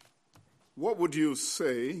What would you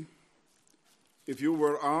say if you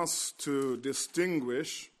were asked to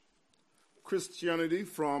distinguish Christianity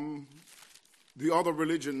from the other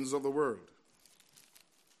religions of the world?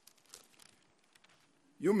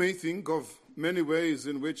 You may think of many ways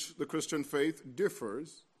in which the Christian faith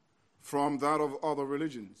differs from that of other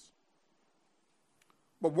religions.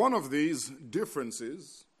 But one of these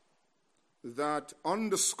differences that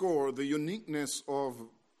underscore the uniqueness of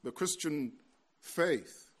the Christian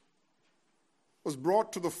faith was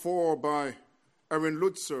brought to the fore by Erwin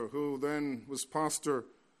Lutzer, who then was pastor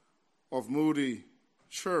of Moody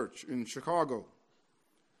Church in Chicago.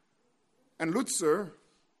 And Lutzer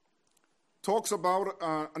talks about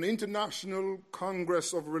an international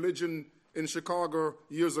congress of religion in Chicago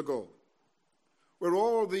years ago, where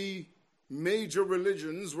all the major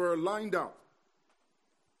religions were lined up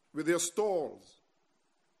with their stalls,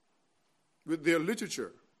 with their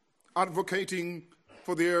literature, advocating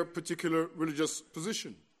for their particular religious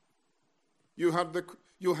position. You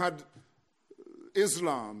had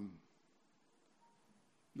Islam,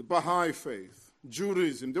 the Baha'i faith,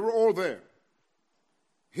 Judaism, they were all there.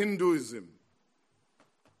 Hinduism,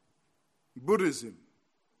 Buddhism.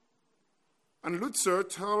 And Lutzer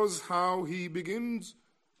tells how he begins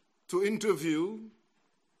to interview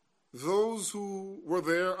those who were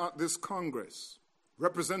there at this Congress,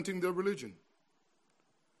 representing their religion.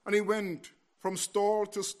 And he went from stall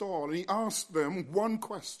to stall, and he asked them one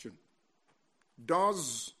question: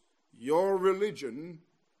 does your religion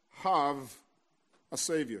have a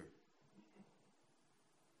Savior?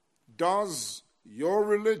 Does your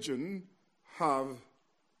religion have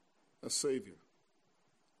a Savior?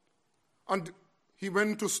 And he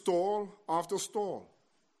went to stall after stall.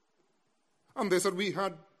 And they said, we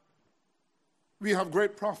have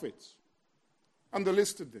great prophets. And they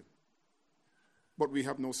listed them. But we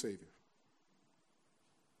have no Savior.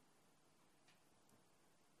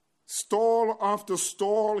 Stall after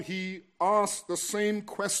stall, he asked the same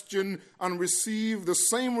question and received the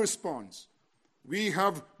same response. We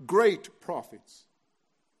have great prophets,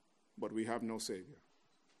 but we have no Savior.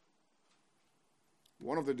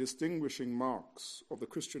 One of the distinguishing marks of the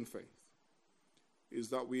Christian faith is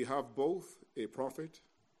that we have both a prophet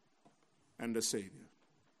and a Savior.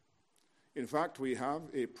 In fact, we have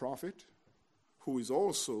a prophet who is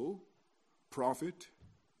also prophet,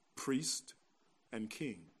 priest, and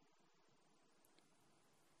king.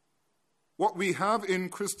 What we have in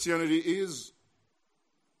Christianity is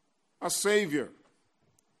a Savior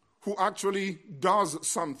who actually does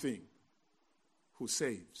something, who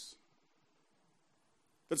saves.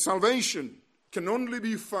 That salvation can only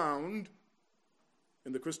be found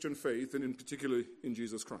in the Christian faith, and in particular in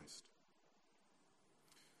Jesus Christ.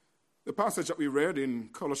 The passage that we read in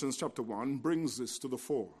Colossians chapter 1 brings this to the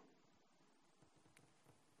fore.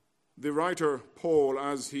 The writer Paul,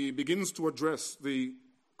 as he begins to address the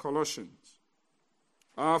Colossians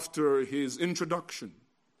after his introduction,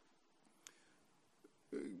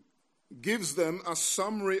 gives them a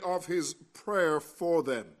summary of his prayer for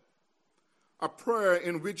them, a prayer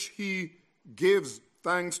in which he gives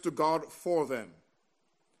thanks to God for them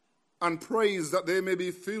and prays that they may be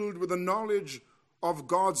filled with the knowledge of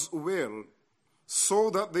God's will, so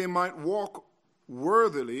that they might walk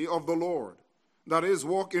worthily of the Lord, that is,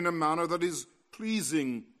 walk in a manner that is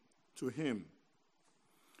pleasing to him.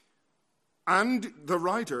 And the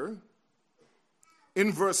writer,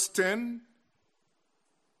 in verse 10,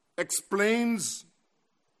 explains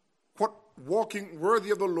what walking worthy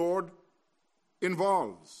of the Lord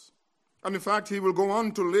involves. And in fact, he will go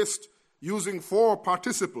on to list, using 4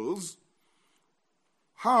 participles,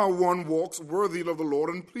 how one walks worthy of the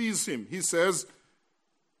Lord and please him. He says,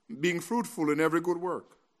 being fruitful in every good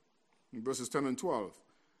work, in verses 10 and 12.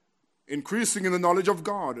 Increasing in the knowledge of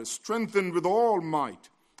God, strengthened with all might,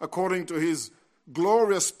 according to his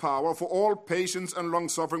glorious power, for all patience and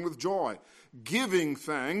long-suffering with joy, giving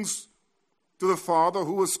thanks to the Father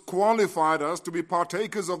who has qualified us to be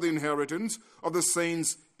partakers of the inheritance of the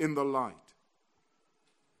saints in the light.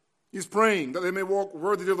 He's praying that they may walk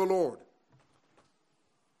worthy of the Lord.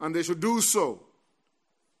 And they should do so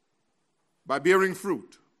by bearing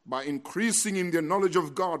fruit, by increasing in their knowledge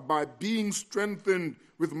of God, by being strengthened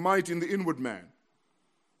with might in the inward man,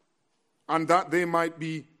 and that they might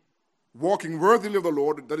be walking worthily of the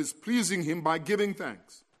Lord, that is pleasing him by giving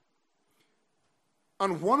thanks.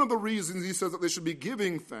 And one of the reasons he says that they should be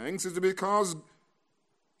giving thanks is because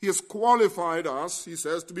he has qualified us, he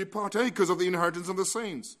says, to be partakers of the inheritance of the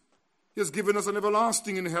saints. He has given us an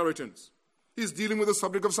everlasting inheritance. He's dealing with the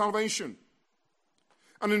subject of salvation.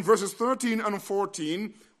 And in verses 13 and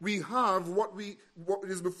 14, we have what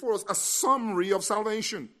is before us, a summary of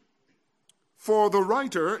salvation. For the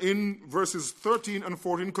writer in verses 13 and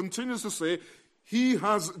 14 continues to say, he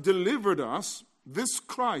has delivered us, this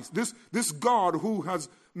Christ, this God who has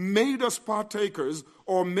made us partakers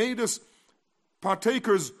or made us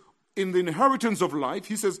partakers in the inheritance of life.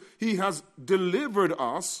 He says he has delivered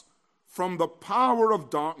us from the power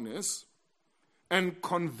of darkness and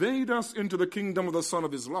conveyed us into the kingdom of the Son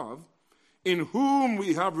of his love, in whom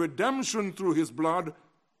we have redemption through his blood,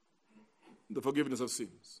 the forgiveness of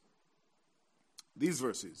sins. These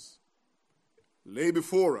verses lay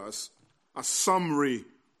before us a summary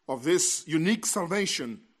of this unique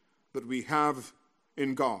salvation that we have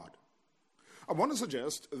in God. I want to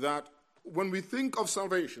suggest that when we think of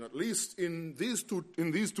salvation, at least in these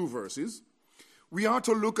two verses, we are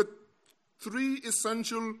to look at three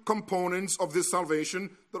essential components of this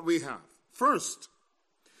salvation that we have. First,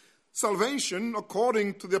 salvation,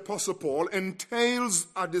 according to the Apostle Paul, entails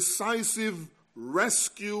a decisive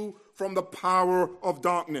rescue from the power of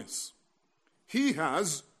darkness. He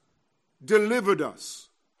has delivered us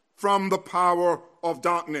from the power of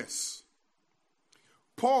darkness.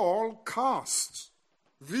 Paul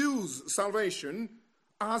views salvation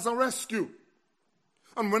as a rescue.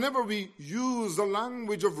 And whenever we use the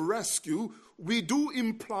language of rescue, we do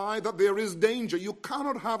imply that there is danger. You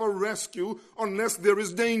cannot have a rescue unless there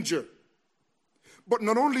is danger. But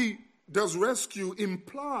not only does rescue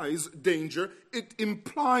implies danger, it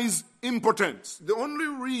implies impotence. The only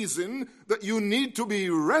reason that you need to be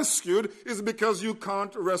rescued is because you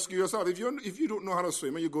can't rescue yourself. If you don't know how to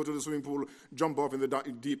swim and you go to the swimming pool, jump off in the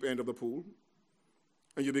deep end of the pool,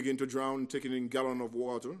 and you begin to drown, taking in a gallon of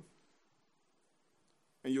water,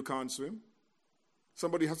 and you can't swim,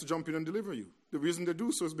 somebody has to jump in and deliver you. The reason they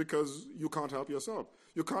do so is because you can't help yourself.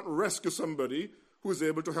 You can't rescue somebody who is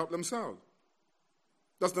able to help themselves.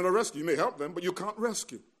 That's not a rescue. You may help them, but you can't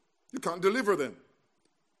rescue. You can't deliver them.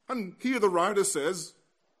 And here the writer says,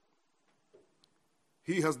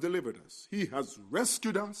 he has delivered us. He has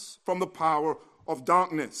rescued us from the power of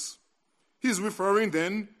darkness. He's referring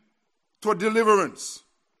then to a deliverance.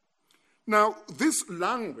 Now, this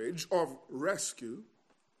language of rescue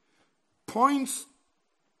points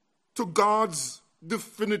to God's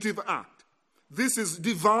definitive act. This is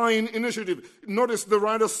divine initiative. Notice the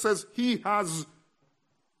writer says he has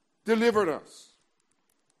delivered us.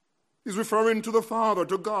 He's referring to the Father,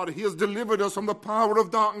 to God. He has delivered us from the power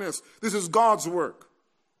of darkness. This is God's work.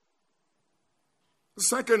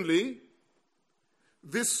 Secondly,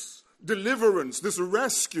 this deliverance, this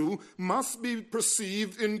rescue, must be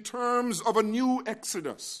perceived in terms of a new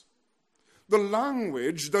exodus. The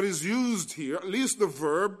language that is used here, at least the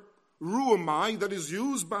verb ruomai that is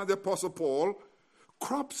used by the Apostle Paul,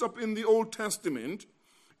 crops up in the Old Testament,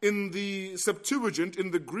 in the Septuagint, in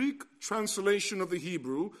the Greek translation of the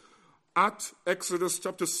Hebrew, at Exodus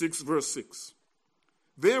chapter 6, verse 6.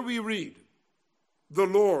 There we read, the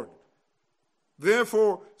Lord,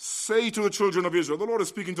 therefore say to the children of Israel, the Lord is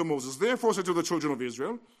speaking to Moses, therefore say to the children of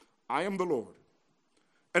Israel, I am the Lord,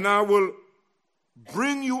 and I will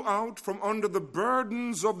bring you out from under the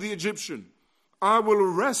burdens of the Egyptian. I will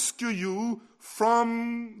rescue you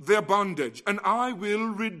from their bondage, and I will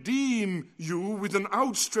redeem you with an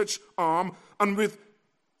outstretched arm and with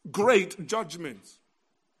great judgments.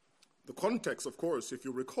 The context, of course, if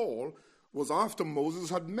you recall, was after Moses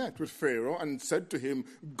had met with Pharaoh and said to him,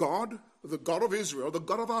 God, the God of Israel, the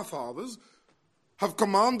God of our fathers, have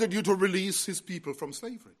commanded you to release his people from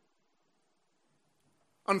slavery.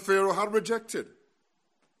 And Pharaoh had rejected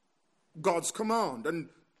God's command. And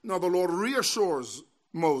now the Lord reassures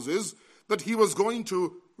Moses that he was going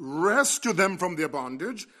to rescue them from their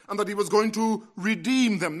bondage and that he was going to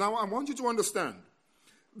redeem them. Now, I want you to understand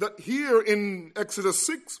that here in Exodus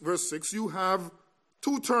 6, verse 6, you have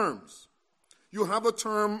two terms. You have the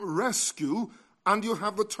term rescue and you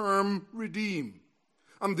have the term redeem.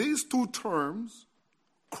 And these two terms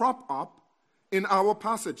crop up in our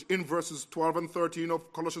passage in verses 12 and 13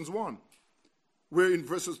 of Colossians 1. Where in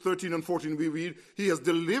verses 13 and 14 we read, he has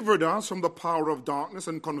delivered us from the power of darkness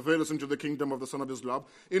and conveyed us into the kingdom of the Son of his love,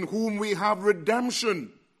 in whom we have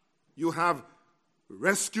redemption. You have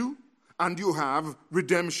rescue and you have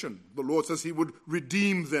redemption. The Lord says he would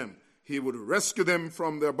redeem them. He would rescue them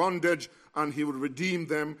from their bondage and he would redeem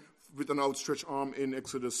them with an outstretched arm in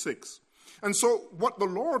Exodus 6. And so what the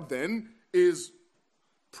Lord then is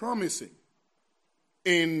promising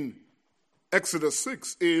in Exodus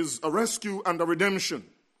 6 is a rescue and a redemption.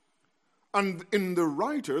 And in the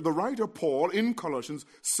writer Paul in Colossians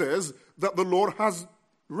says that the Lord has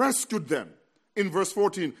rescued them. In verse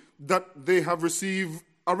 14, that they have received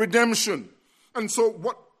a redemption. And so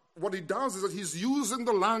what he does is that he's using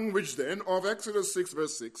the language then of Exodus 6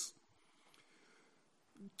 verse 6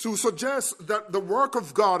 to suggest that the work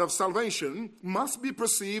of God of salvation must be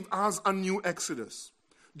perceived as a new exodus.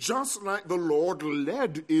 Just like the Lord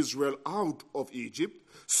led Israel out of Egypt,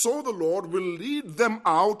 so the Lord will lead them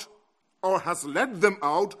out, or has led them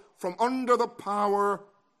out, from under the power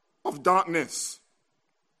of darkness.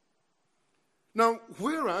 Now,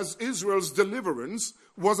 whereas Israel's deliverance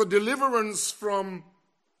was a deliverance from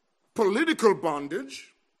political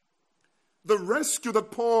bondage, the rescue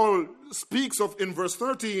that Paul speaks of in verse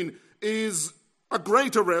 13 is a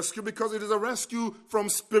greater rescue, because it is a rescue from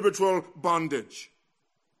spiritual bondage.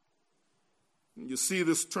 You see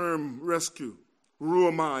this term rescue,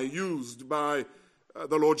 ruomai, used by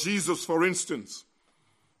the Lord Jesus, for instance,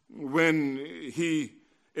 when he,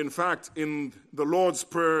 in fact, in the Lord's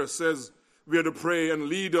Prayer says, we are to pray, and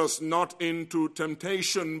lead us not into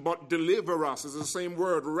temptation, but deliver us. It's the same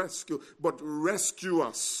word, rescue, but rescue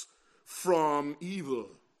us from evil.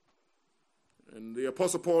 And the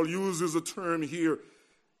Apostle Paul uses a term here.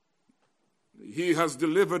 He has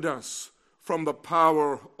delivered us from the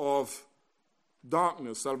power of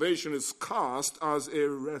darkness. Salvation is cast as a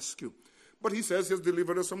rescue. But he says he has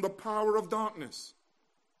delivered us from the power of darkness.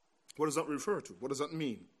 What does that refer to? What does that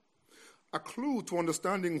mean? A clue to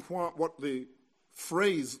understanding what the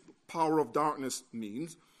phrase power of darkness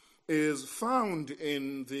means is found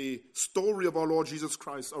in the story of our Lord Jesus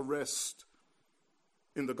Christ's arrest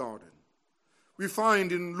in the garden. We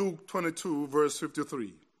find in Luke 22, verse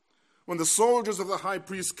 53, when the soldiers of the high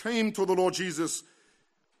priest came to the Lord Jesus,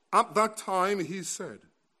 at that time he said,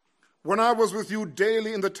 when I was with you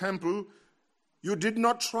daily in the temple, you did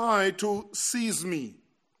not try to seize me,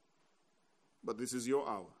 but this is your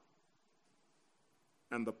hour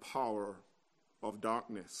and the power of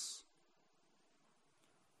darkness.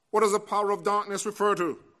 What does the power of darkness refer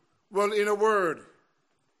to? Well, in a word,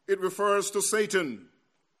 it refers to Satan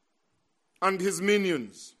and his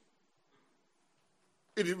minions.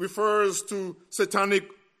 It refers to satanic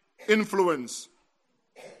influence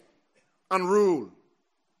and rule.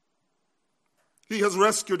 He has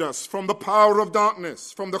rescued us from the power of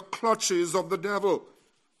darkness, from the clutches of the devil.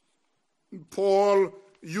 Paul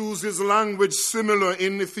uses language similar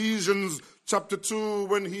in Ephesians chapter 2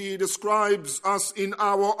 when he describes us in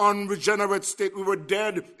our unregenerate state. We were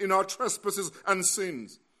dead in our trespasses and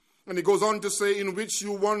sins. And he goes on to say, in which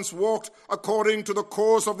you once walked according to the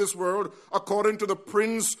course of this world, according to the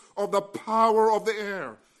prince of the power of the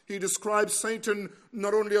air. He describes Satan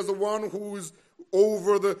not only as the one who is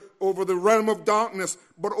over the realm of darkness,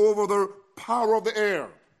 but over the power of the air,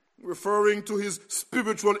 referring to his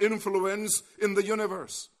spiritual influence in the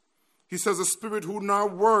universe. He says a spirit who now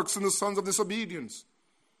works in the sons of disobedience.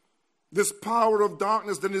 This power of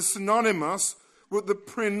darkness then is synonymous with the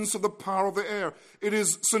prince of the power of the air. It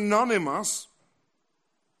is synonymous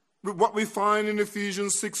with what we find in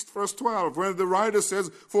Ephesians 6 verse 12, where the writer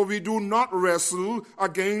says, for we do not wrestle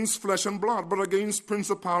against flesh and blood, but against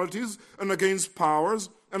principalities and against powers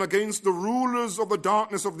and against the rulers of the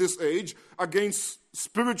darkness of this age, against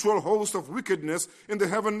spiritual hosts of wickedness in the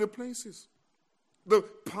heavenly places. The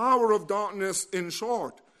power of darkness, in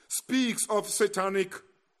short, speaks of satanic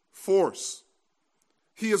force.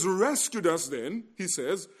 He has rescued us then, he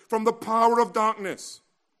says, from the power of darkness.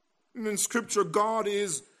 And in Scripture, God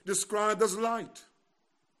is described as light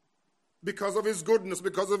because of his goodness,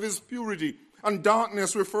 because of his purity. And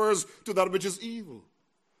darkness refers to that which is evil.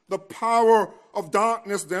 The power of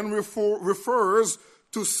darkness then refers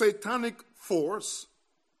to satanic force,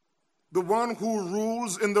 the one who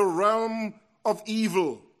rules in the realm of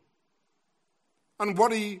evil. And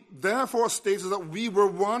what he therefore states is that we were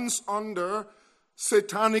once under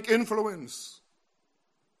satanic influence.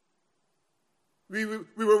 We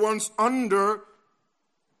were once under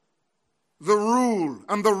the rule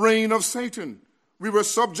and the reign of Satan. We were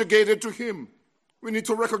subjugated to him. We need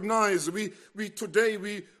to recognize we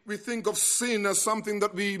today think of sin as something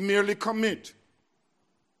that we merely commit.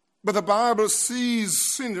 But the Bible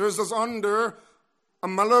sees sinners as under a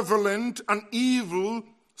malevolent and evil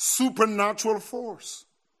supernatural force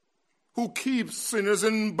who keeps sinners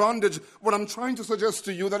in bondage. What I'm trying to suggest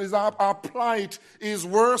to you that is our plight is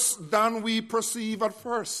worse than we perceive at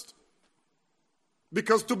first.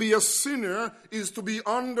 Because to be a sinner is to be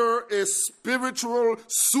under a spiritual,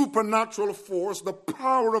 supernatural force, the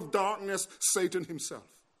power of darkness, Satan himself.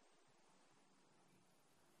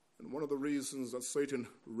 And one of the reasons that Satan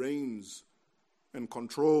reigns and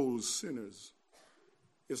controls sinners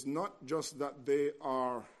is not just that they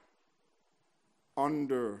are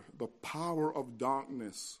under the power of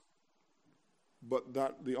darkness, but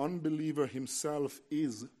that the unbeliever himself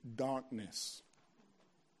is darkness.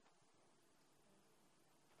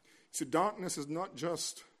 See, darkness is not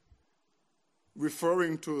just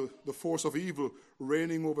referring to the force of evil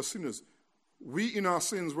reigning over sinners. We in our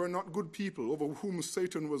sins were not good people over whom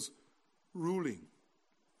Satan was ruling.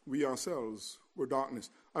 We ourselves were darkness.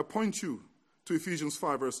 I point you to Ephesians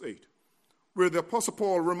 5 verse 8, where the Apostle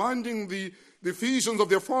Paul, reminding the Ephesians of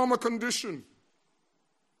their former condition,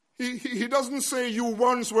 he doesn't say you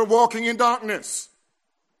once were walking in darkness.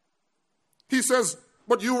 He says,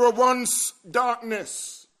 but you were once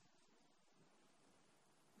darkness,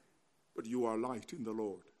 but you are light in the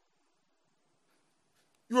Lord.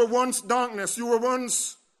 You were once darkness. You were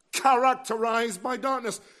once characterized by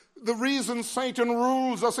darkness. The reason Satan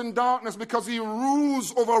rules us in darkness, because he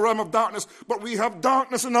rules over a realm of darkness, but we have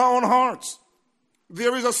darkness in our own hearts.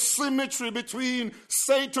 There is a symmetry between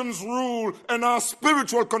Satan's rule and our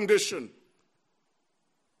spiritual condition.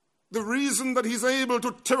 The reason that he's able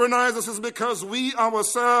to tyrannize us is because we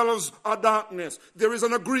ourselves are darkness. There is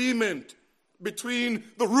an agreement between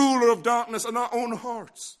the ruler of darkness and our own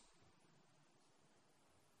hearts.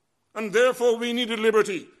 And therefore we needed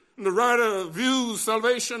liberty. And the writer views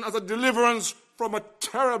salvation as a deliverance from a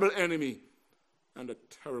terrible enemy and a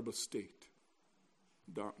terrible state,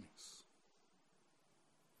 darkness.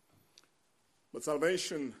 But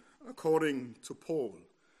salvation, according to Paul,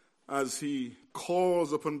 as he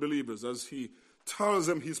calls upon believers, as he tells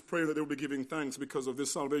them his prayer that they will be giving thanks because of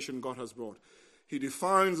this salvation God has brought, he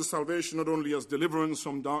defines the salvation not only as deliverance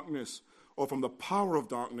from darkness or from the power of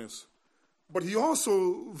darkness, but he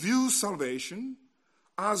also views salvation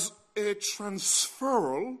as a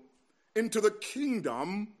transferal into the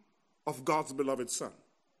kingdom of God's beloved Son.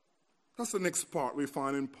 That's the next part we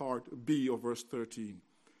find in part B of verse 13.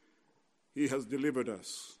 He has delivered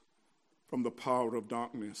us from the power of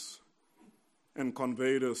darkness and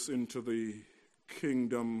conveyed us into the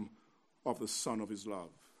kingdom of the Son of his love.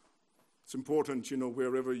 It's important,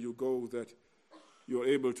 wherever you go, that you're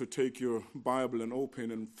able to take your Bible and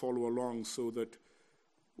open and follow along so that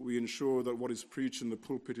we ensure that what is preached in the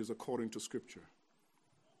pulpit is according to Scripture.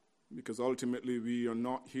 Because ultimately we are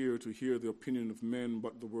not here to hear the opinion of men,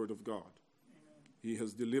 but the Word of God. He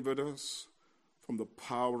has delivered us from the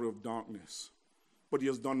power of darkness. But he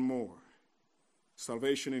has done more.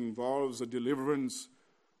 Salvation involves a deliverance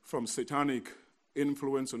from satanic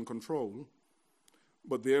influence and control.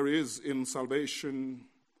 But there is in salvation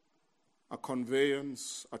a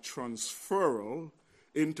conveyance, a transferal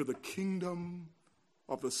into the kingdom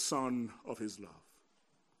of the Son of his love.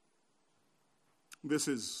 This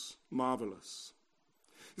is marvelous.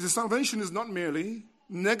 You see, salvation is not merely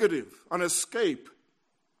negative, an escape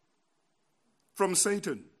from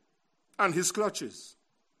Satan and his clutches.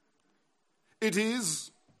 It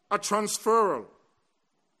is a transferal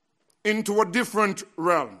into a different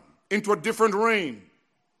realm, into a different reign.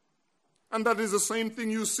 And that is the same thing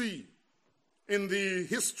you see in the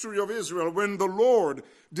history of Israel. When the Lord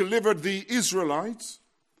delivered the Israelites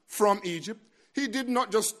from Egypt, he did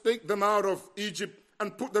not just take them out of Egypt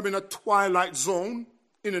and put them in a twilight zone,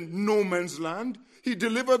 in a no man's land. He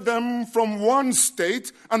delivered them from one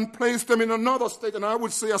state and placed them in another state, and I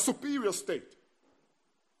would say a superior state.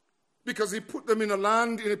 Because he put them in a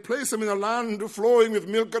land, he placed them in a land flowing with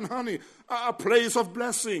milk and honey, a place of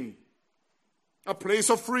blessing, a place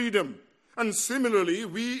of freedom. And similarly,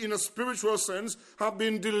 we, in a spiritual sense, have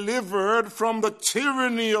been delivered from the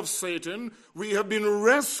tyranny of Satan. We have been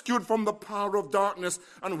rescued from the power of darkness,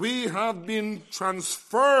 and we have been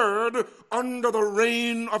transferred under the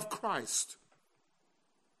reign of Christ.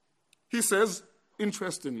 He says,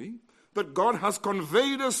 interestingly, that God has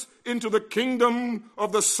conveyed us into the kingdom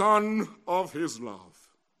of the Son of his love.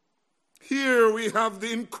 Here we have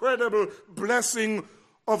the incredible blessing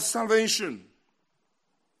of salvation.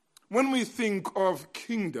 When we think of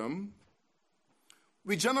kingdom,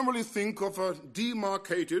 we generally think of a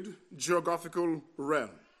demarcated geographical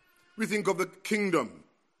realm. We think of the kingdom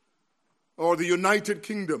or the United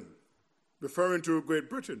Kingdom, referring to Great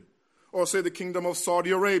Britain, or say the kingdom of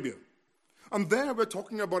Saudi Arabia. And there we're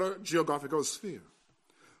talking about a geographical sphere.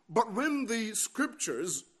 But when the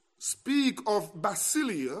scriptures speak of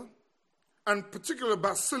Basilia, and particularly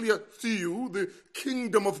Basilia Theou, the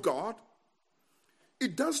kingdom of God,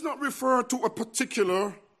 it does not refer to a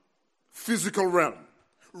particular physical realm.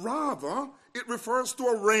 Rather, it refers to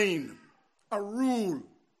a reign, a rule.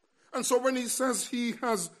 And so when he says he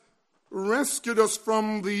has rescued us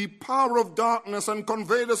from the power of darkness and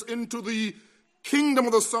conveyed us into the kingdom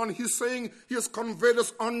of the Son, he's saying he has conveyed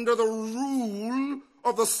us under the rule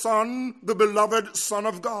of the Son, the beloved Son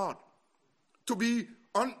of God. To be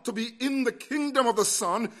in the kingdom of the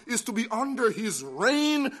Son is to be under his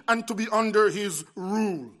reign and to be under his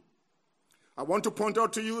rule. I want to point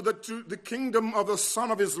out to you that the kingdom of the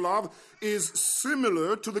Son of his love is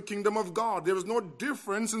similar to the kingdom of God. There is no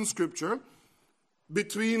difference in Scripture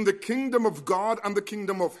between the kingdom of God and the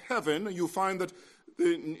kingdom of heaven. You find that,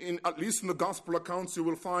 at least in the gospel accounts, you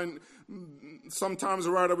will find sometimes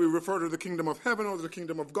rather we refer to the kingdom of heaven or the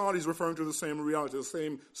kingdom of God. He's referring to the same reality, the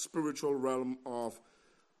same spiritual realm of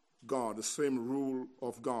God, the same rule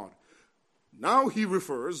of God. Now he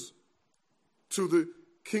refers to the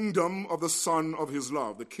kingdom of the Son of his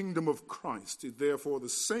love. The kingdom of Christ is therefore the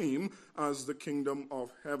same as the kingdom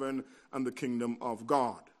of heaven and the kingdom of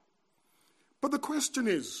God. But the question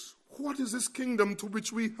is, what is this kingdom to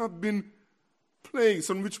which we have been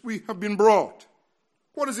placed and which we have been brought?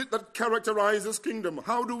 What is it that characterizes this kingdom?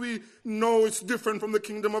 How do we know it's different from the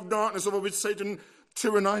kingdom of darkness over which Satan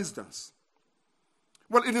tyrannized us?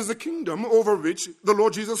 Well, it is a kingdom over which the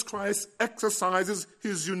Lord Jesus Christ exercises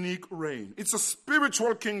his unique reign. It's a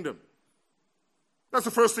spiritual kingdom. That's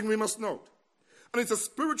the first thing we must note. And it's a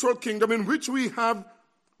spiritual kingdom in which we have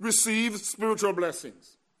received spiritual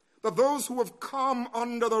blessings. That those who have come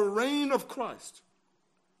under the reign of Christ,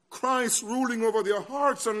 Christ ruling over their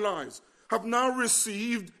hearts and lives, have now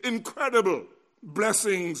received incredible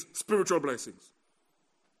blessings, spiritual blessings.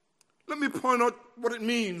 Let me point out what it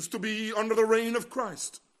means to be under the reign of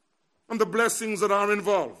Christ and the blessings that are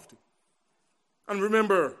involved. And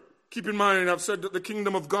remember, keep in mind, I've said that the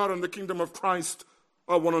kingdom of God and the kingdom of Christ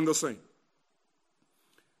are one and the same.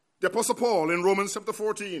 The Apostle Paul in Romans chapter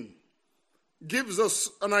 14 gives us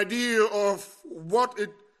an idea of what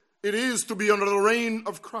it is to be under the reign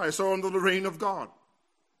of Christ or under the reign of God.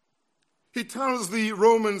 He tells the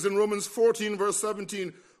Romans in Romans 14 verse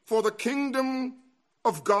 17, "For the kingdom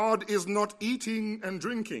of God is not eating and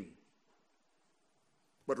drinking,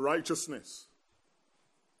 but righteousness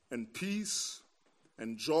and peace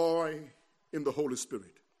and joy in the Holy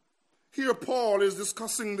Spirit." Here Paul is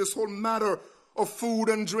discussing this whole matter of food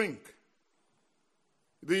and drink.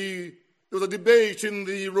 There was a debate in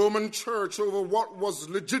the Roman church over what was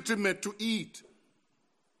legitimate to eat.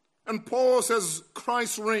 And Paul says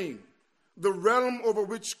Christ's reign, the realm over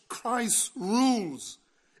which Christ rules,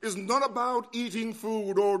 is not about eating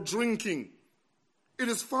food or drinking. It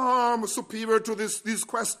is far superior to these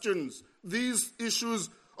questions. These issues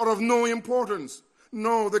are of no importance.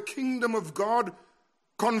 No, the kingdom of God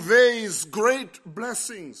conveys great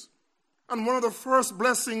blessings. And one of the first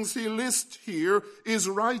blessings he lists here is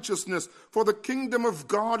righteousness. For the kingdom of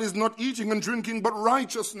God is not eating and drinking, but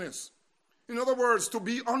righteousness. In other words, to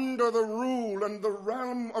be under the rule and the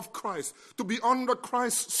realm of Christ, to be under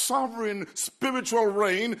Christ's sovereign spiritual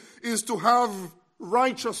reign, is to have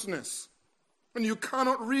righteousness. And you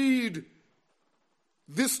cannot read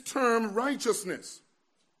this term righteousness,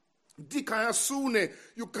 dikaiosune.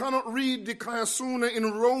 You cannot read dikaiosune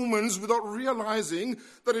in Romans without realizing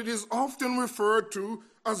that it is often referred to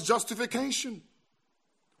as justification.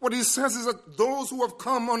 What he says is that those who have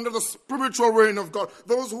come under the spiritual reign of God,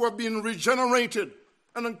 those who have been regenerated,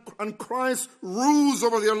 and Christ rules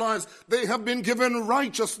over their lives, they have been given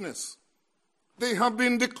righteousness. They have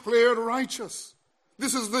been declared righteous.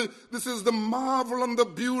 This is the marvel and the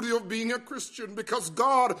beauty of being a Christian, because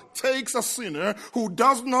God takes a sinner who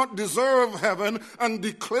does not deserve heaven and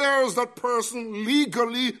declares that person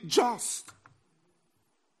legally just.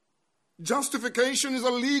 Justification is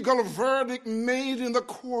a legal verdict made in the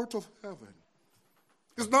court of heaven.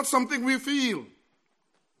 It's not something we feel.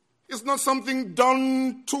 It's not something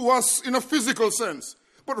done to us in a physical sense,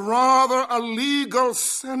 but rather a legal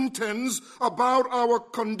sentence about our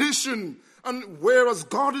condition. And whereas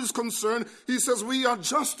God is concerned, he says we are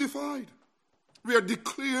justified. We are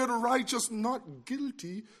declared righteous, not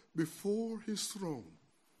guilty, before his throne.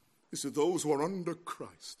 He said those who are under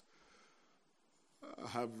Christ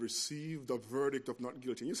have received a verdict of not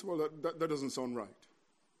guilty. And you say, well, that doesn't sound right.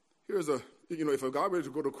 Here's if a guy were to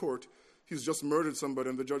go to court, he's just murdered somebody,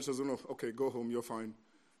 and the judge says, oh, no, okay, go home, you're fine.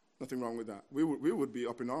 Nothing wrong with that. We would be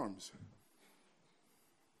up in arms.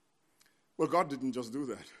 Well, God didn't just do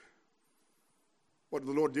that. What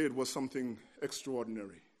the Lord did was something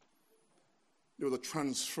extraordinary. There was a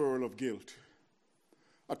transfer of guilt.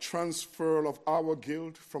 A transfer of our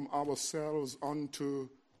guilt from ourselves onto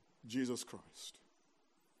Jesus Christ.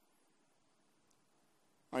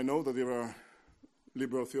 I know that there are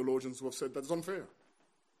liberal theologians who have said that's unfair.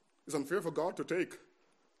 It's unfair for God to take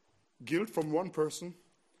guilt from one person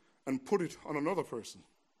and put it on another person.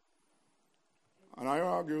 And I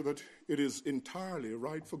argue that it is entirely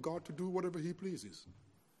right for God to do whatever he pleases.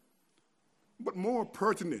 But more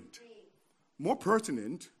pertinent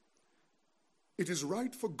It is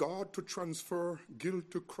right for God to transfer guilt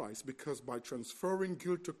to Christ, because by transferring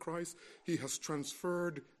guilt to Christ, he has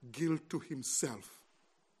transferred guilt to himself.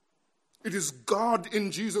 It is God in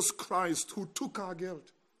Jesus Christ who took our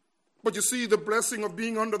guilt. But you see, the blessing of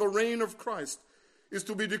being under the reign of Christ is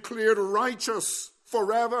to be declared righteous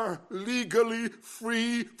forever, legally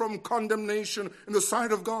free from condemnation in the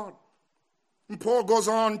sight of God. And Paul goes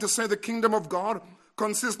on to say the kingdom of God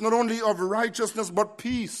consists not only of righteousness but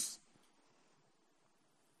peace.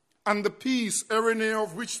 And the peace, eirene,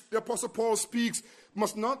 of which the Apostle Paul speaks,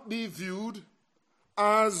 must not be viewed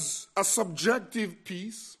as a subjective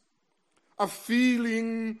peace, a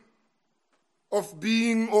feeling of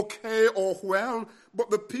being okay or well,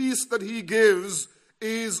 but the peace that he gives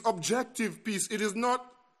is objective peace. It is not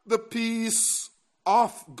the peace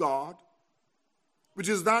of God, which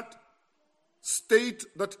is that state,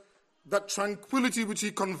 that tranquility which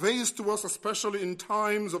he conveys to us, especially in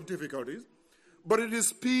times of difficulties, but it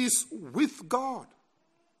is peace with God.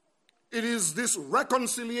 It is this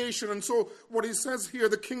reconciliation. And so what he says here,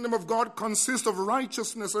 the kingdom of God consists of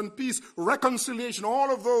righteousness and peace, reconciliation.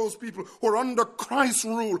 All of those people who are under Christ's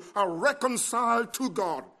rule are reconciled to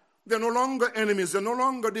God. They're no longer enemies. They're no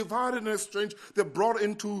longer divided and estranged. They're brought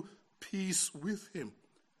into peace with him.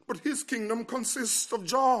 But his kingdom consists of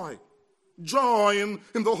joy. Joy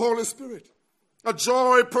in the Holy Spirit. A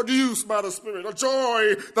joy produced by the Spirit. A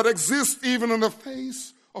joy that exists even in the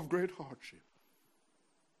face of great hardship.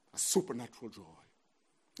 A supernatural joy.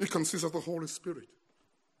 It consists of the Holy Spirit.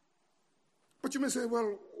 But you may say,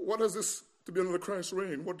 well, what is this to be under Christ's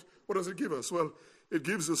reign? What does it give us? Well, it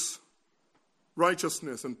gives us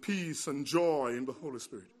righteousness and peace and joy in the Holy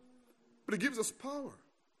Spirit. But it gives us power.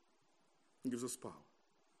 It gives us power.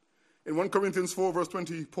 In 1 Corinthians 4 verse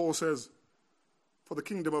 20, Paul says, for the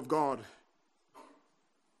kingdom of God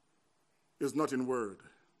is not in word,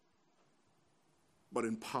 but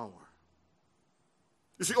in power.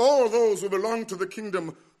 You see, all those who belong to the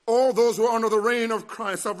kingdom, all those who are under the reign of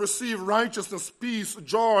Christ have received righteousness, peace,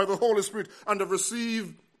 joy, the Holy Spirit, and have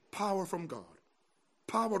received power from God.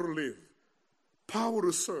 Power to live. Power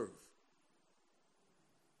to serve.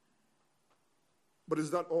 But is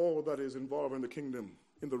that all that is involved in the kingdom,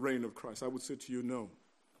 in the reign of Christ? I would say to you, no.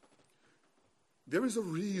 There is a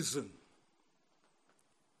reason.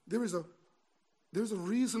 There's a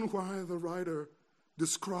reason why the writer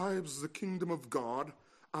describes the kingdom of God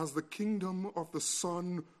as the kingdom of the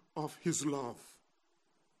Son of his love.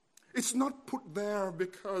 It's not put there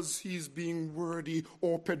because he's being wordy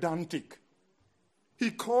or pedantic. He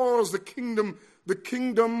calls the kingdom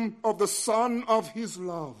of the Son of his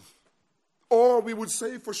love. Or we would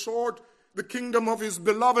say for short, the kingdom of his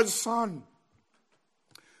beloved Son.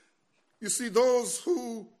 You see, those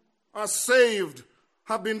who are saved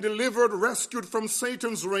have been delivered, rescued from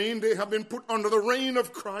Satan's reign. They have been put under the reign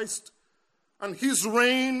of Christ. And his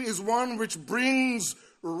reign is one which brings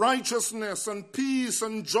righteousness and peace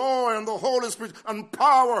and joy and the Holy Spirit and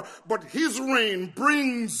power. But his reign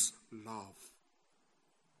brings love.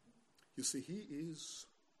 You see, he is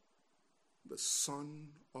the Son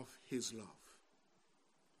of his love.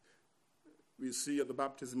 We see at the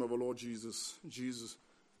baptism of our Lord Jesus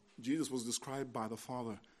was described by the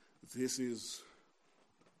Father. This is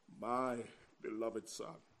my beloved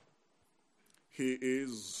Son. He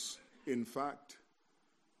is, in fact,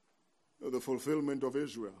 the fulfillment of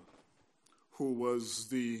Israel, who was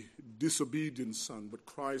the disobedient son. But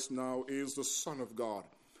Christ now is the Son of God,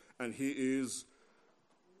 and he is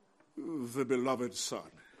the beloved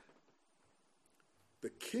Son.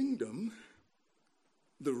 The kingdom,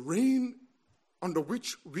 the reign under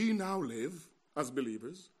which we now live as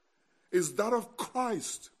believers, is that of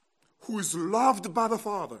Christ, who is loved by the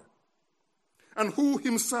Father, and who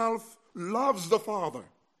himself loves the Father.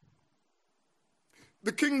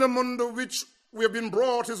 The kingdom under which we have been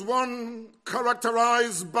brought is one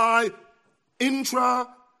characterized by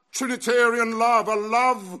intra-Trinitarian love, a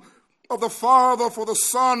love of the Father for the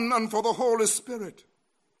Son and for the Holy Spirit.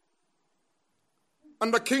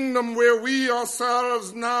 And a kingdom where we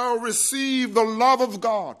ourselves now receive the love of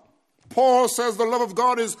God. Paul says the love of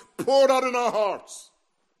God is poured out in our hearts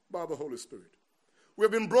by the Holy Spirit. We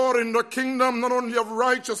have been brought into a kingdom not only of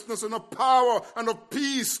righteousness and of power and of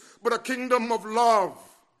peace, but a kingdom of love,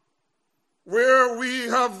 where we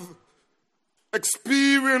have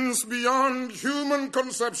experienced beyond human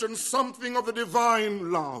conception something of the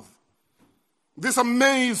divine love. This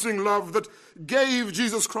amazing love that gave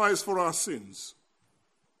Jesus Christ for our sins.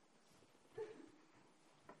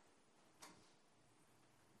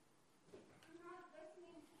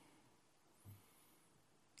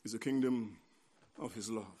 Is a kingdom of his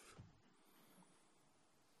love.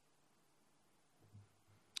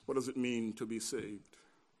 What does it mean to be saved?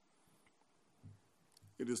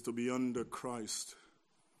 It is to be under Christ,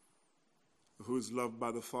 who is loved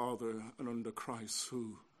by the Father, and under Christ,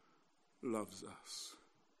 who loves us.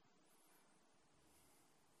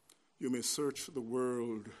 You may search the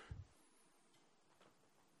world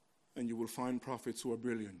and you will find prophets who are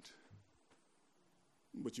brilliant,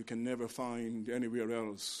 but you can never find anywhere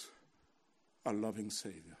else a loving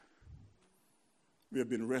Savior. We have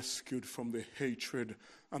been rescued from the hatred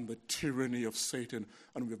and the tyranny of Satan,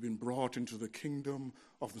 and we have been brought into the kingdom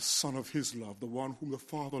of the Son of his love, the one whom the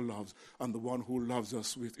Father loves, and the one who loves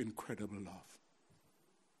us with incredible love.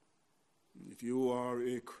 If you are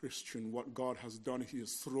a Christian, what God has done, he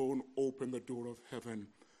has thrown open the door of heaven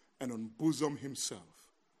and unbosomed himself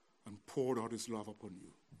and poured out his love upon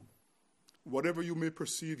you. Whatever you may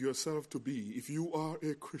perceive yourself to be, if you are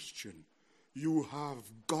a Christian, you have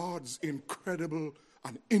God's incredible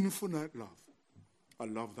and infinite love, a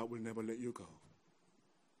love that will never let you go.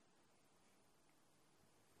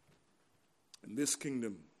 And this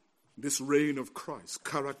kingdom, this reign of Christ,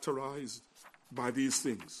 characterized by these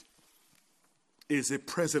things, is a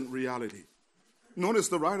present reality. Notice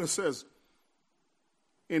the writer says,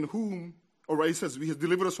 in whom, or he says, he has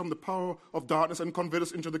delivered us from the power of darkness and converted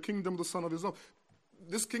us into the kingdom of the Son of his love.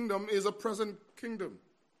 This kingdom is a present kingdom.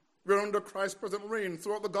 We're under Christ's present reign.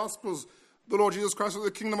 Throughout the Gospels, the Lord Jesus Christ says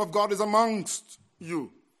the kingdom of God is amongst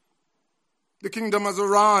you. The kingdom has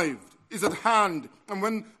arrived, is at hand.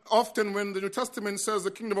 And often when the New Testament says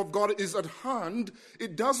the kingdom of God is at hand,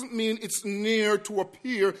 it doesn't mean it's near to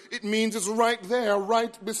appear. It means it's right there,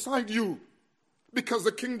 right beside you. Because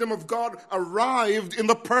the kingdom of God arrived in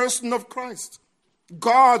the person of Christ.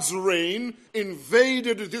 God's reign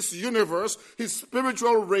invaded this universe. His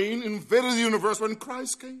spiritual reign invaded the universe when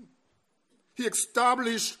Christ came. He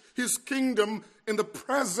established his kingdom in the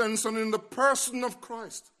presence and in the person of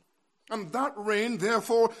Christ. And that reign,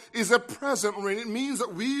 therefore, is a present reign. It means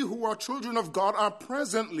that we who are children of God are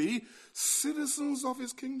presently citizens of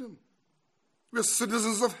his kingdom. We're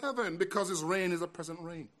citizens of heaven because his reign is a present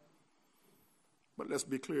reign. But let's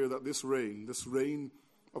be clear that this reign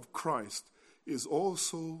of Christ, is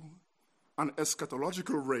also an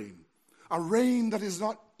eschatological reign, a reign that is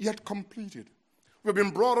not yet completed. We've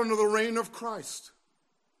been brought under the reign of Christ,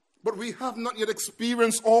 but we have not yet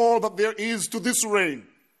experienced all that there is to this reign.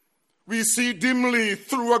 We see dimly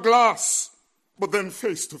through a glass, but then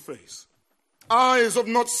face to face. Eyes have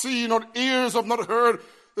not seen, or ears have not heard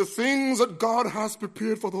the things that God has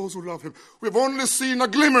prepared for those who love him. We've only seen a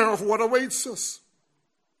glimmer of what awaits us.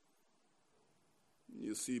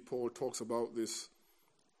 You see, Paul talks about this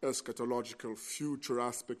eschatological future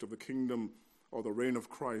aspect of the kingdom or the reign of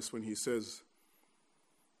Christ when he says,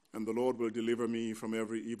 and the Lord will deliver me from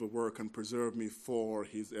every evil work and preserve me for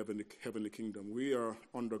his heavenly kingdom. We are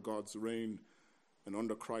under God's reign and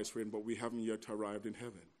under Christ's reign, but we haven't yet arrived in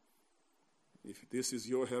heaven. If this is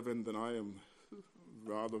your heaven, then I am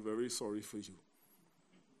rather very sorry for you.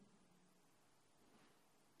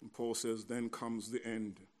 And Paul says, then comes the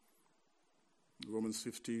end. Romans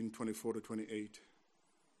 15:24-28.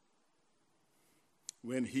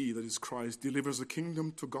 When he, that is Christ, delivers the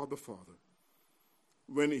kingdom to God the Father,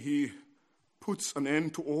 when he puts an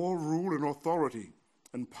end to all rule and authority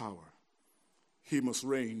and power, he must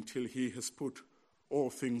reign till he has put all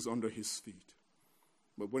things under his feet.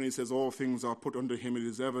 But when he says all things are put under him, it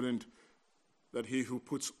is evident that he who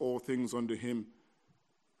puts all things under him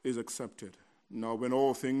is accepted. Now, when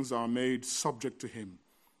all things are made subject to him,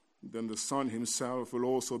 then the Son himself will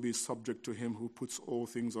also be subject to him who puts all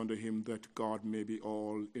things under him, that God may be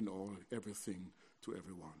all in all, everything to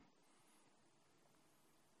everyone.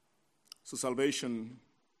 So salvation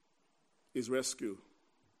is rescue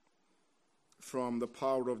from the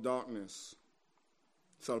power of darkness.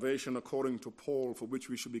 Salvation, according to Paul, for which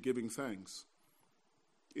we should be giving thanks,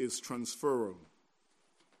 is transferal.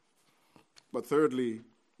 But thirdly,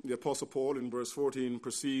 the Apostle Paul in verse 14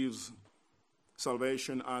 perceives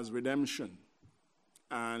salvation as redemption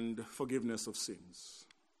and forgiveness of sins.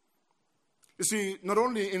 You see, not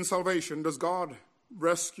only in salvation does God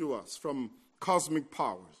rescue us from cosmic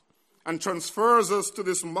powers and transfers us to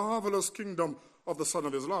this marvelous kingdom of the Son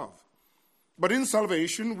of his love, but in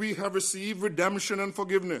salvation we have received redemption and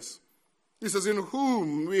forgiveness. He says, in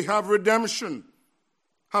whom we have redemption,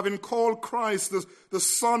 having called Christ the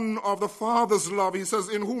Son of the Father's love. He says,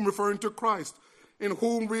 in whom, referring to Christ, in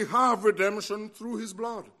whom we have redemption through his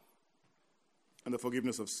blood and the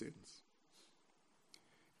forgiveness of sins.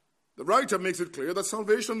 The writer makes it clear that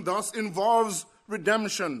salvation thus involves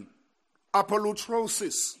redemption,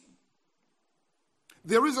 apolutrosis.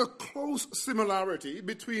 There is a close similarity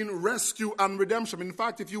between rescue and redemption. In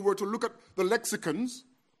fact, if you were to look at the lexicons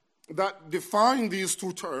that define these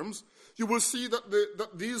two terms, you will see that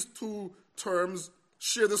these two terms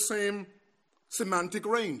share the same semantic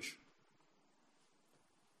range.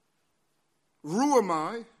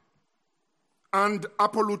 Ruomai and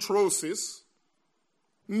apolutrosis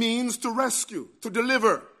means to rescue, to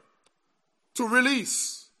deliver, to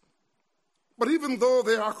release. But even though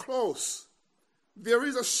they are close, there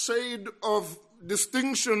is a shade of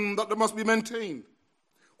distinction that must be maintained.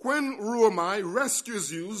 When ruomai, rescue,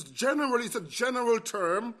 is used, generally it's a general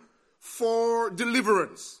term for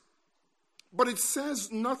deliverance. But it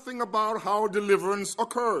says nothing about how deliverance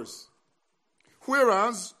occurs.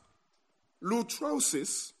 Whereas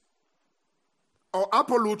lutrosis or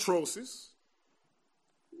apolutrosis,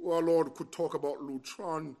 our Lord could talk about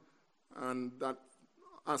lutron and that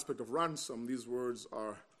aspect of ransom. These words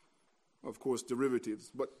are, of course,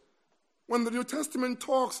 derivatives. But when the New Testament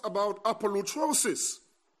talks about apolutrosis,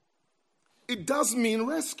 it does mean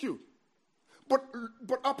rescue.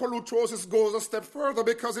 But apolutrosis goes a step further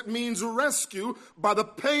because it means rescue by the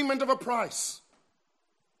payment of a price.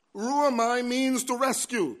 Ruomai means to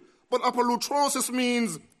rescue, but apolutrosis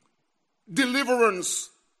means deliverance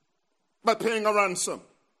by paying a ransom.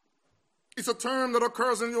 It's a term that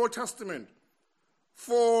occurs in the Old Testament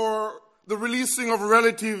for the releasing of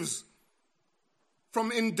relatives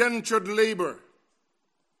from indentured labor,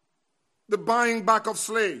 the buying back of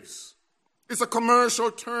slaves. It's a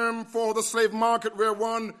commercial term for the slave market where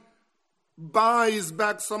one buys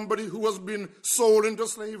back somebody who has been sold into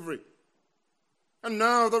slavery. And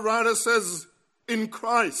now the writer says, in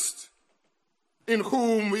Christ, in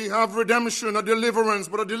whom we have redemption, a deliverance,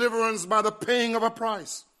 but a deliverance by the paying of a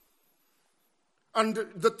price. And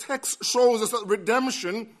the text shows us that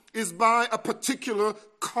redemption is by a particular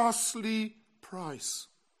costly price,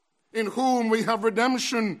 in whom we have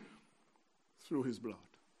redemption through his blood.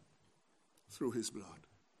 Through his blood.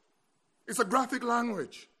 It's a graphic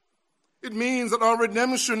language. It means that our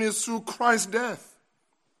redemption is through Christ's death.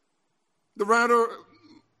 The writer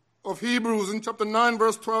of Hebrews in chapter 9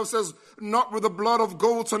 verse 12 says, not with the blood of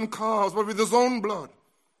goats and calves, but with his own blood.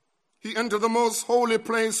 He entered the most holy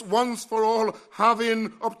place once for all,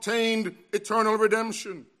 having obtained eternal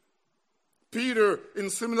redemption. Peter, in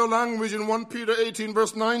similar language in 1 Peter 18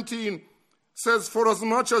 verse 19, says, for as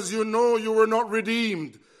much as you know you were not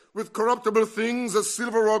redeemed with corruptible things as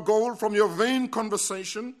silver or gold from your vain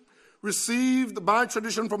conversation, received by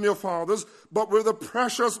tradition from your fathers, but with the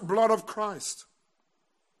precious blood of Christ.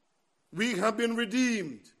 We have been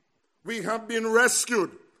redeemed. We have been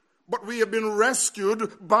rescued. But we have been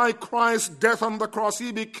rescued by Christ's death on the cross.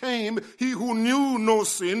 He who knew no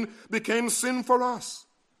sin, became sin for us.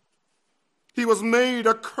 He was made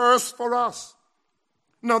a curse for us.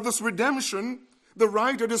 Now this redemption, the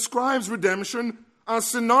writer describes redemption as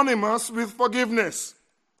synonymous with forgiveness.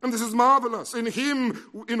 And this is marvelous. In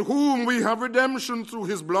him, in whom we have redemption through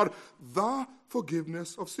his blood, the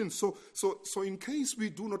forgiveness of sins. So in case we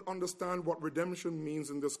do not understand what redemption means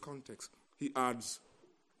in this context, he adds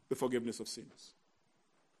the forgiveness of sins.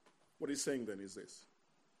 What he's saying then is this.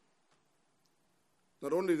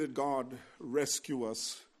 Not only did God rescue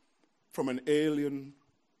us from an alien,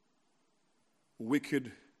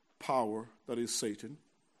 wicked power that is Satan,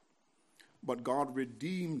 but God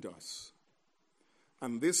redeemed us.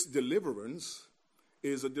 And this deliverance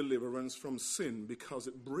is a deliverance from sin because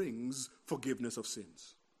it brings forgiveness of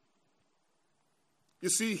sins. You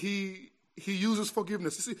see, he uses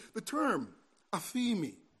forgiveness. You see, the term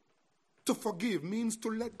aphemi, to forgive, means to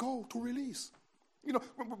let go, to release. You know,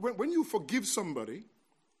 when you forgive somebody,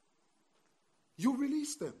 you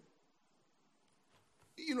release them.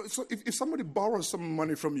 You know, so if somebody borrows some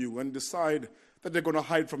money from you and decide that they're going to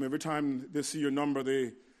hide from you, every time they see your number,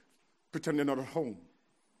 they pretend they're not at home.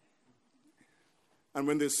 And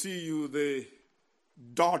when they see you, they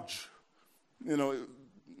dodge. You know,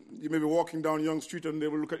 you may be walking down Young Street and they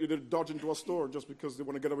will look at you, they dodge into a store just because they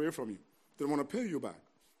want to get away from you. They don't want to pay you back.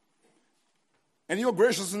 And you're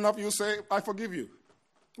gracious enough, you say, I forgive you.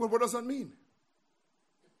 Well, what does that mean?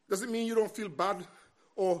 Does it mean you don't feel bad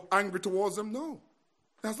or angry towards them? No.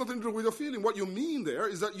 It has nothing to do with your feeling. What you mean there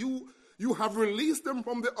is that you have released them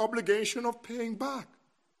from the obligation of paying back.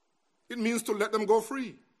 It means to let them go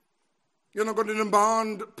free. You're not going to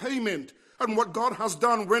demand payment. And what God has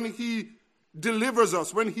done when he delivers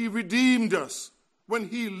us, when he redeemed us, when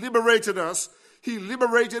he liberated us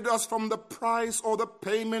from the price or the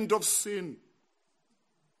payment of sin.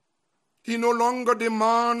 He no longer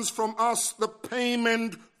demands from us the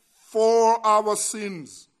payment for our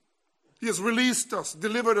sins. He has released us,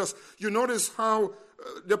 delivered us. You notice how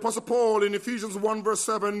the Apostle Paul in Ephesians 1 verse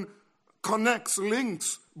 7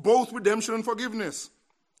 links both redemption and forgiveness.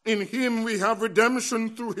 In him we have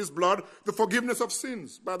redemption through his blood, the forgiveness of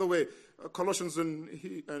sins. By the way, Colossians and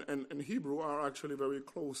Hebrew are actually very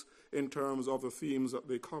close in terms of the themes that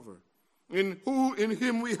they cover. In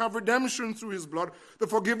him we have redemption through his blood, the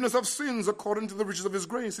forgiveness of sins according to the riches of his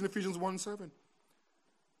grace in Ephesians 1:7.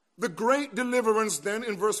 The great deliverance then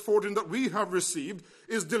in verse 14 that we have received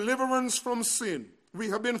is deliverance from sin. We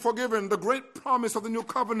have been forgiven, the great promise of the new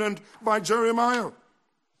covenant by Jeremiah.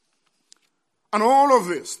 And all of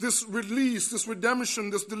this release, this redemption,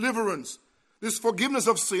 this deliverance, this forgiveness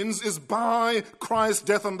of sins is by Christ's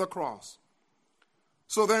death on the cross.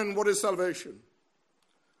 So then, what is salvation?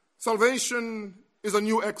 Salvation is a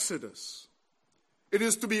new exodus. It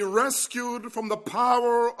is to be rescued from the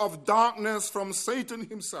power of darkness from Satan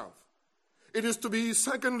himself. It is to be,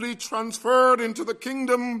 secondly, transferred into the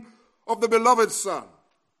kingdom of the beloved Son.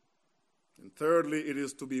 And thirdly, it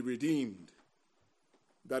is to be redeemed.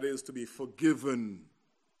 That is, to be forgiven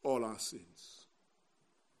all our sins.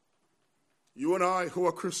 You and I, who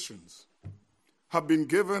are Christians, have been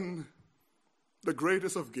given the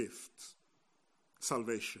greatest of gifts,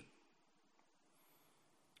 salvation.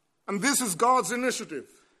 And this is God's initiative.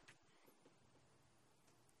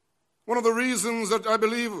 One of the reasons that I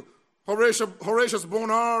believe Horatius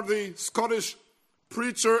Bonar, the Scottish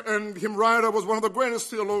preacher and hymn writer, was one of the greatest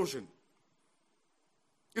theologians.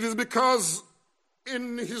 It is because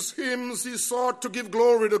in his hymns he sought to give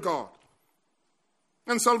glory to God.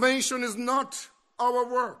 And salvation is not our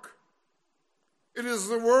work. It is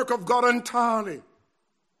the work of God entirely.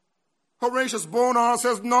 Horatius Bonar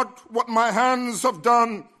says, not what my hands have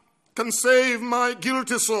done can save my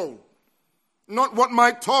guilty soul. Not what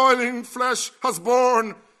my toiling flesh has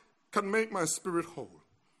borne can make my spirit whole.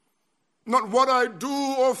 Not what I do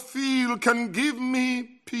or feel can give me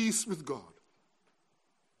peace with God.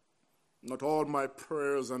 Not all my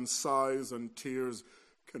prayers and sighs and tears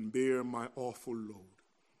can bear my awful load.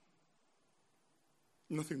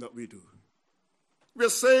 Nothing that we do. We are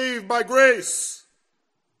saved by grace.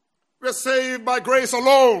 We are saved by grace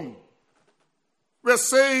alone. We are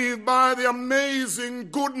saved by the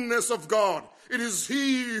amazing goodness of God. It is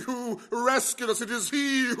he who rescued us. It is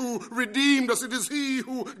he who redeemed us. It is he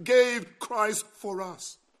who gave Christ for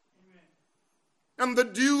us. Amen. And the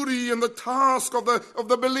duty and the task of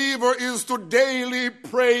the believer is to daily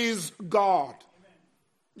praise God. Amen.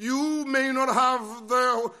 You may not have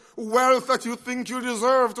the wealth that you think you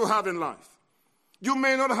deserve to have in life. You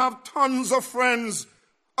may not have tons of friends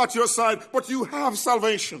at your side, but you have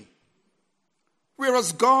salvation.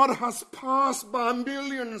 Whereas God has passed by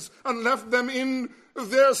millions and left them in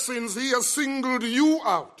their sins, he has singled you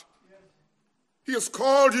out. He has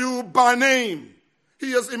called you by name.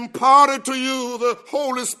 He has imparted to you the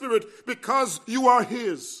Holy Spirit because you are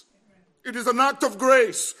his. It is an act of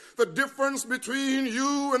grace. The difference between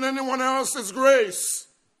you and anyone else is grace.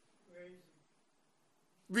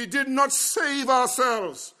 We did not save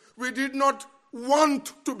ourselves. We did not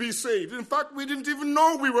want to be saved. In fact, we didn't even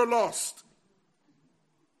know we were lost.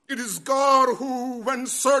 It is God who went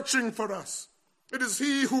searching for us. It is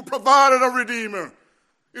he who provided a redeemer.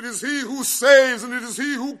 It is he who saves, and it is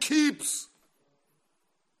he who keeps.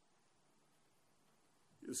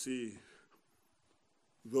 You see,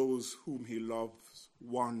 those whom he loves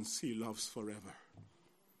once, he loves forever.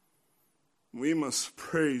 We must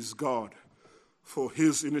praise God for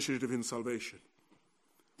his initiative in salvation.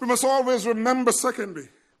 We must always remember, secondly,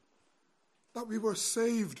 that we were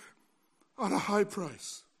saved at a high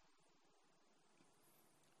price.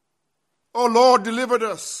 Our Lord delivered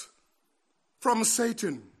us from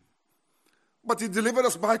Satan, but he delivered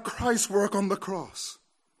us by Christ's work on the cross.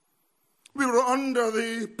 We were under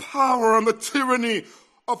the power and the tyranny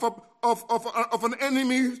of an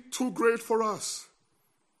enemy too great for us.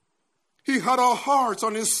 He had our hearts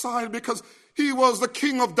on his side because he was the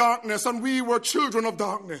king of darkness and we were children of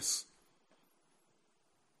darkness.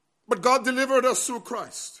 But God delivered us through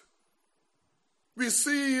Christ. We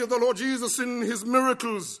see the Lord Jesus in his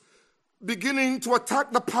miracles beginning to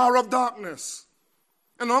attack the power of darkness.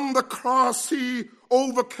 And on the cross, he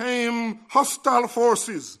overcame hostile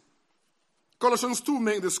forces. Colossians 2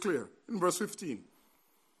 make this clear in verse 15.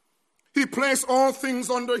 He placed all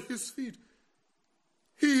things under his feet.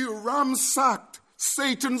 He ransacked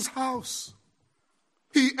Satan's house.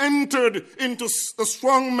 He entered into the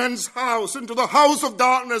strong man's house, into the house of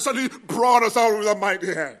darkness, and he brought us out with a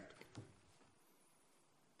mighty hand.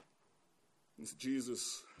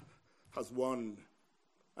 Jesus has won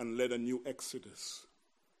and led a new exodus.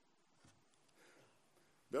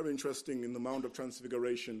 Very interesting, in the Mount of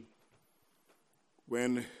Transfiguration,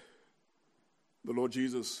 when the Lord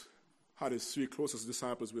Jesus had his 3 closest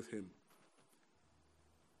disciples with him,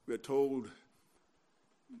 we are told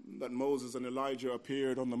that Moses and Elijah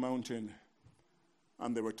appeared on the mountain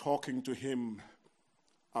and they were talking to him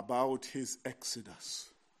about his exodus.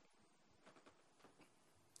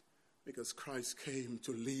 Because Christ came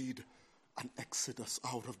to lead an exodus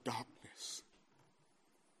out of darkness.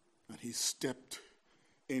 And he stepped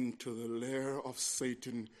into the lair of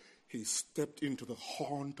Satan. He stepped into the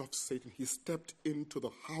haunt of Satan. He stepped into the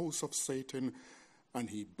house of Satan. And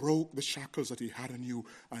he broke the shackles that he had on you.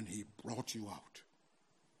 And he brought you out.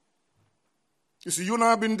 You see, you and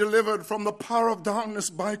I have been delivered from the power of darkness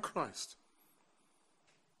by Christ.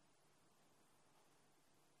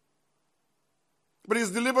 But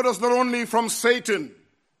he's delivered us not only from Satan,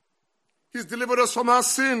 he's delivered us from our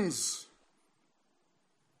sins.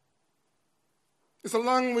 It's a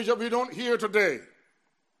language that we don't hear today.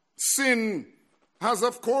 Sin has,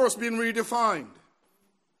 of course, been redefined.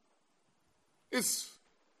 It's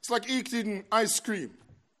like eating ice cream.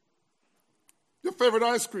 Your favorite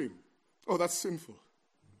ice cream. Oh, that's sinful.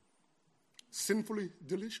 Sinfully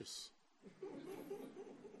delicious.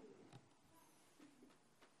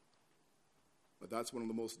 But that's one of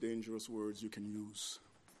the most dangerous words you can use,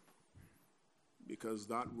 because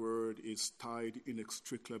that word is tied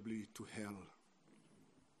inextricably to hell.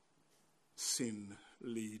 Sin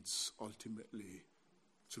leads ultimately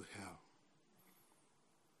to hell.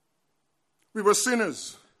 We were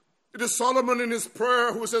sinners. It is Solomon in his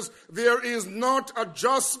prayer who says, there is not a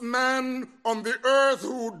just man on the earth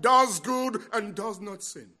who does good and does not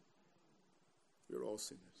sin. We're all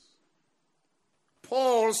sinners.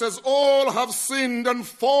 Paul says, all have sinned and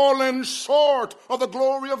fallen short of the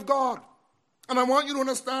glory of God. And I want you to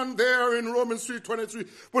understand there in Romans 3:23,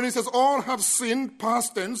 when he says all have sinned,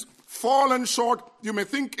 past tense, fallen short, you may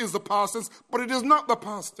think is the past tense, but it is not the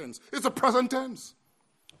past tense. It's the present tense.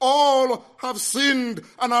 All have sinned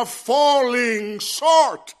and are falling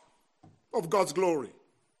short of God's glory.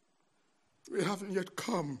 We haven't yet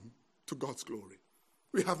come to God's glory.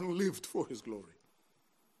 We haven't lived for his glory.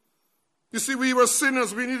 You see, we were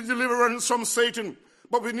sinners. We needed deliverance from Satan,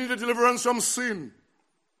 but we needed deliverance from sin.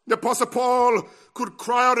 The Apostle Paul could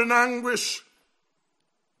cry out in anguish,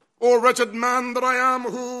 "O wretched man that I am,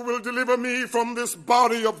 who will deliver me from this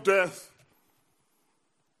body of death?"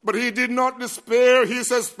 But he did not despair. He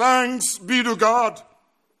says, thanks be to God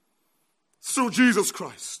through Jesus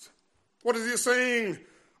Christ. What is he saying?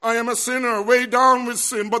 I am a sinner, weighed down with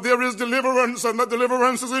sin, but there is deliverance, and that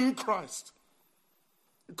deliverance is in Christ.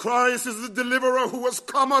 Christ is the deliverer who has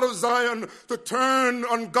come out of Zion to turn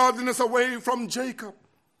ungodliness away from Jacob.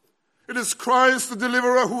 It is Christ, the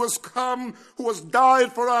deliverer, who has come, who has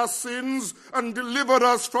died for our sins and delivered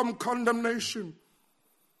us from condemnation.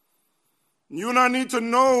 You and I need to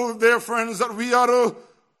know, dear friends, that we are to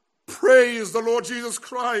praise the Lord Jesus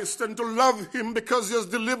Christ and to love him because he has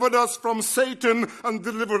delivered us from Satan and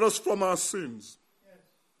delivered us from our sins. Yes.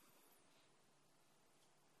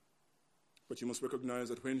 But you must recognize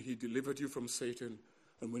that when he delivered you from Satan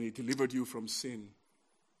and when he delivered you from sin,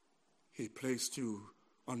 he placed you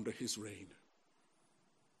under his reign.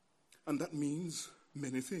 And that means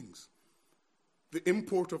many things. The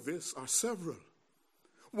import of this are several.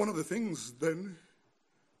 One of the things, then,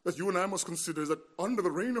 that you and I must consider is that under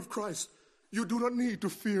the reign of Christ, you do not need to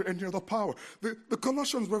fear any other power. The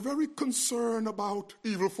Colossians were very concerned about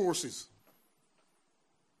evil forces.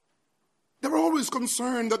 They were always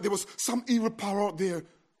concerned that there was some evil power out there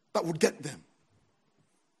that would get them.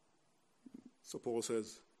 So Paul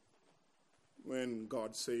says, when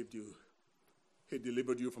God saved you, he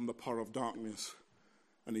delivered you from the power of darkness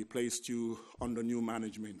and he placed you under new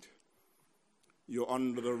management. You're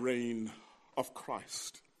under the reign of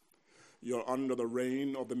Christ. You're under the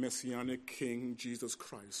reign of the Messianic King, Jesus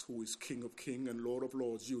Christ, who is King of kings and Lord of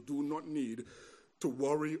lords. You do not need to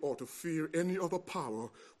worry or to fear any other power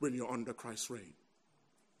when you're under Christ's reign,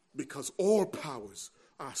 because all powers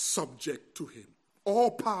are subject to him.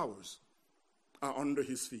 All powers are under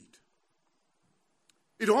his feet.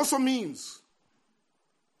 It also means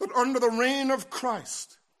that under the reign of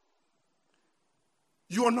Christ,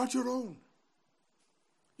 you are not your own.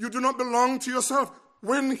 You do not belong to yourself.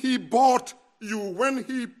 When he bought you, when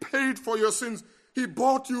he paid for your sins, he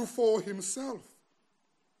bought you for himself.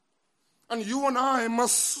 And you and I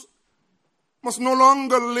must no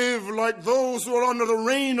longer live like those who are under the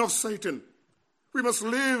reign of Satan. We must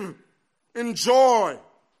live in joy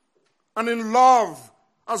and in love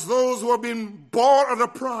as those who have been bought at a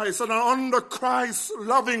price and are under Christ's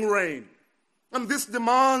loving reign. And this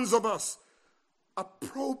demands of us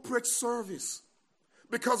appropriate service.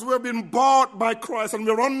 Because we have been bought by Christ and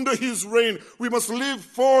we're under his reign, we must live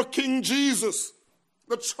for King Jesus.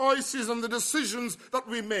 The choices and the decisions that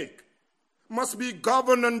we make must be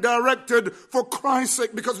governed and directed for Christ's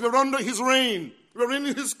sake, because we're under his reign. We're in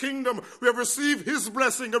his kingdom. We have received his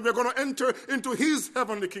blessing, and we're going to enter into his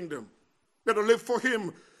heavenly kingdom. We're to live for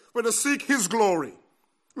him. We're to seek his glory.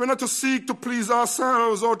 We're not to seek to please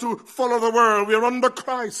ourselves or to follow the world. We're under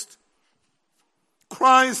Christ.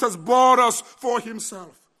 Christ has bought us for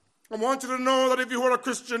himself. I want you to know that if you are a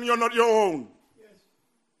Christian, you're not your own. Yes.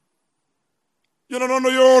 You're not under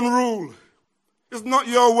your own rule. It's not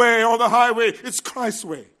your way or the highway. It's Christ's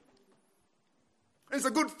way. It's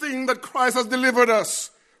a good thing that Christ has delivered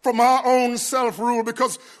us from our own self-rule,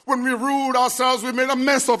 because when we ruled ourselves, we made a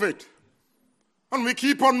mess of it. And we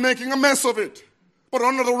keep on making a mess of it. But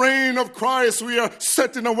under the reign of Christ, we are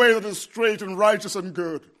set in a way that is straight and righteous and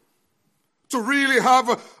good. To really have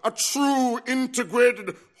a true,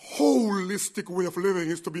 integrated, holistic way of living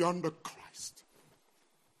is to be under Christ.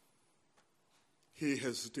 He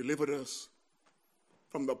has delivered us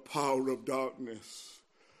from the power of darkness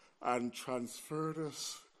and transferred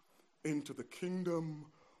us into the kingdom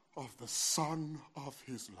of the Son of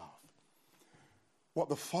his love. What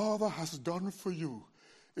the Father has done for you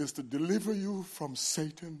is to deliver you from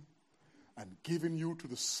Satan and giving you to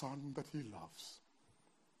the Son that he loves.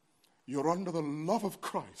 You're under the love of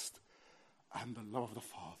Christ and the love of the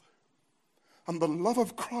Father. And the love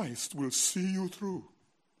of Christ will see you through.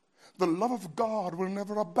 The love of God will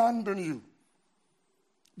never abandon you.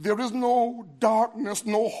 There is no darkness,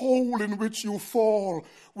 no hole in which you fall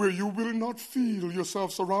where you will not feel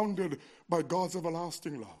yourself surrounded by God's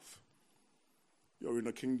everlasting love. You're in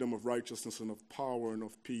a kingdom of righteousness and of power and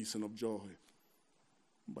of peace and of joy,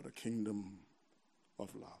 but a kingdom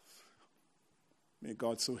of love. May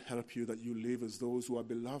God so help you that you live as those who are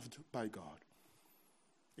beloved by God,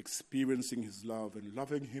 experiencing his love and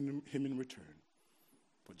loving him in return.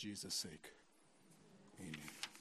 For Jesus' sake, amen.